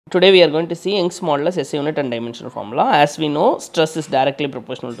Today we are going to see Young's modulus, SI unit and dimensional formula. As we know, stress is directly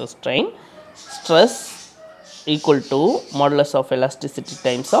proportional to strain. Stress equal to modulus of elasticity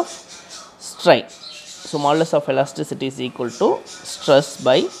times of strain. So modulus of elasticity is equal to stress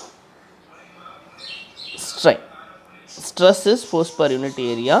by strain. Stress is force per unit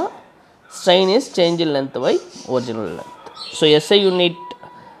area. Strain is change in length by original length. So SI unit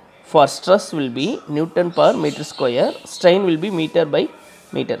for stress will be Newton per meter square. Strain will be meter by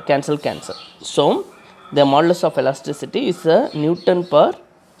meter. Cancel. So the modulus of elasticity is a Newton per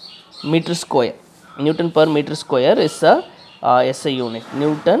meter square. Newton per meter square is a SI unit.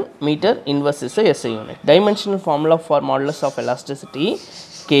 Newton meter inverse is a SI unit. Dimensional formula for modulus of elasticity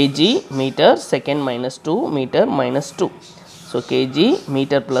kg meter second minus 2 meter minus 2. So kg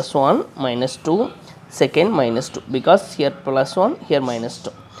meter plus 1 minus 2 second minus 2, because here plus 1 here minus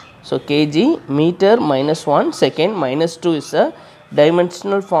 2. So kg meter minus 1 second minus 2 is a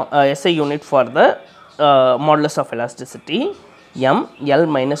dimensional SI unit for the modulus of elasticity. M L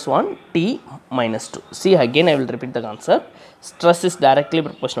minus 1 T minus 2. See, again I will repeat the concept. Stress is directly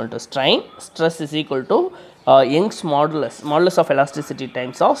proportional to strain. Stress is equal to Young's modulus of elasticity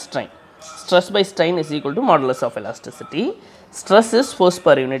times of strain. Stress by strain is equal to modulus of elasticity. Stress is force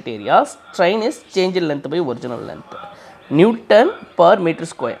per unit area. Strain is change in length by original length. Newton per meter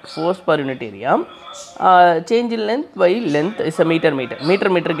square, force per unit area. Change in length by length is a meter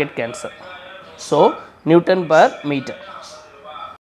get cancelled. So Newton per meter.